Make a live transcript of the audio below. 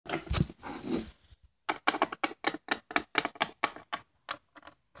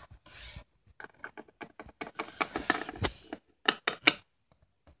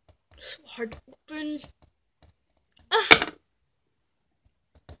open.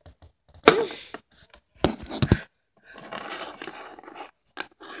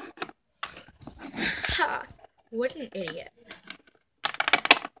 Ha! What an idiot.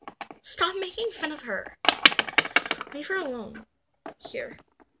 Stop making fun of her. Leave her alone. Here.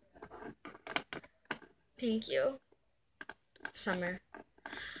 Thank you. Summer.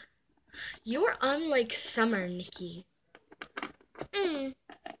 You are unlike Summer, Nikki.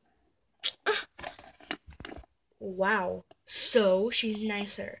 Wow. So she's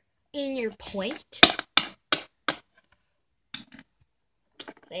nicer. In your point?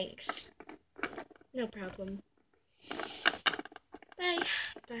 Thanks. No problem. Bye.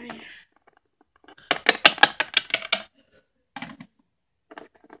 Bye.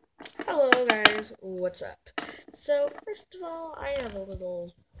 Hello guys, what's up? So first of all, I have a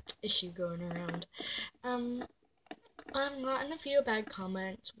little issue going around. I've gotten a few bad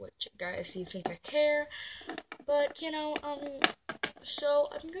comments, which guys, you think I care, but so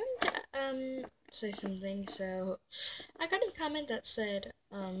I'm going to say something. So I got a comment that said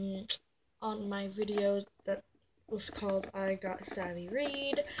on my video that was called I Got Savvy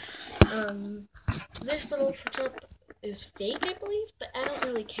Read, this little switch up is fake, I believe, but I don't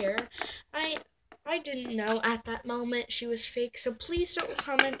really care. I didn't know at that moment she was fake, so please don't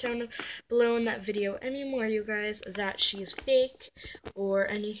comment down below in that video anymore, you guys, that she is fake or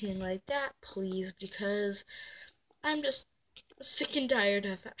anything like that, please, because I'm just sick and tired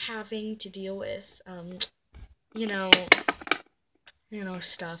of having to deal with,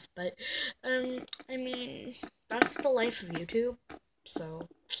 stuff, but, I mean, that's the life of YouTube, so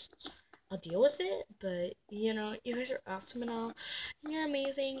I'll deal with it, but, you guys are awesome and all, and you're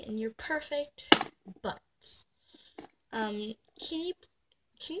amazing, and you're perfect, but, can you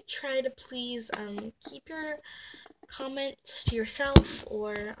try to please, keep your comments to yourself,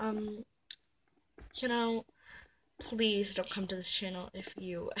 or, please don't come to this channel if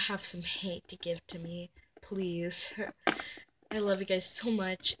you have some hate to give to me, please. I love you guys so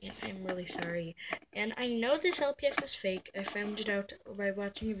much, and I'm really sorry. And I know this LPS is fake. I found it out by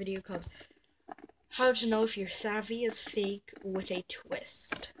watching a video called How to Know If You're Savvy is Fake with a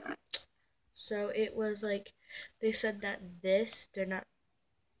Twist. So it was like, they said that they're not,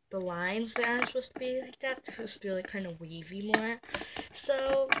 the lines, they aren't supposed to be like that. They're supposed to be like kind of wavy more.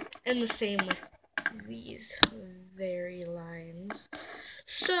 So, and the same with these very lines.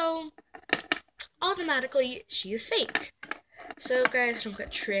 So, automatically, she is fake. So, guys, don't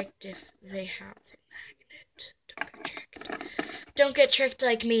get tricked if they have the magnet. Don't get tricked. Don't get tricked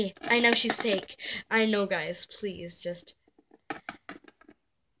like me. I know she's fake. I know, guys. Please, just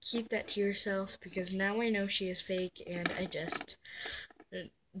keep that to yourself, because now I know she is fake, and I just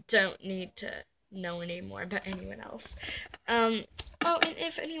don't need to know anymore about anyone else. Oh, and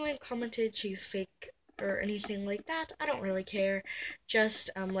if anyone commented she's fake or anything like that, I don't really care.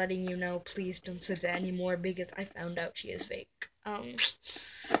 Just letting you know, please don't say that anymore, because I found out she is fake.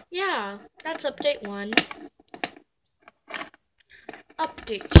 Yeah, that's update 1.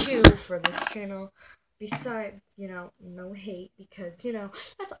 Update 2 for this channel, besides, no hate, because,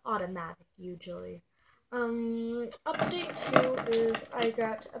 that's automatic usually. Update 2 is I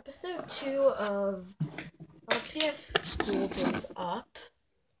got episode 2 of LPS School Days up.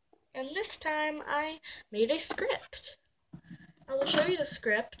 And this time, I made a script. I will show you the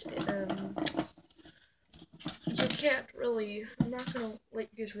script. You can't really, I'm not going to let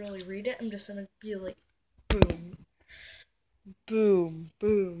you guys really read it. I'm just going to be like, boom. Boom,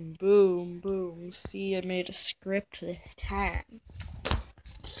 boom, boom, boom. See, I made a script this time.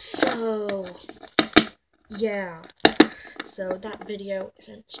 So, yeah. So, that video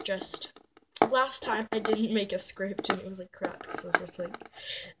isn't just... Last time I didn't make a script and it was like crap, because I was just like,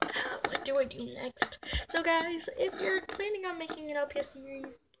 what do I do next? So guys, if you're planning on making an LPS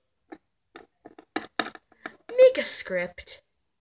series, make a script.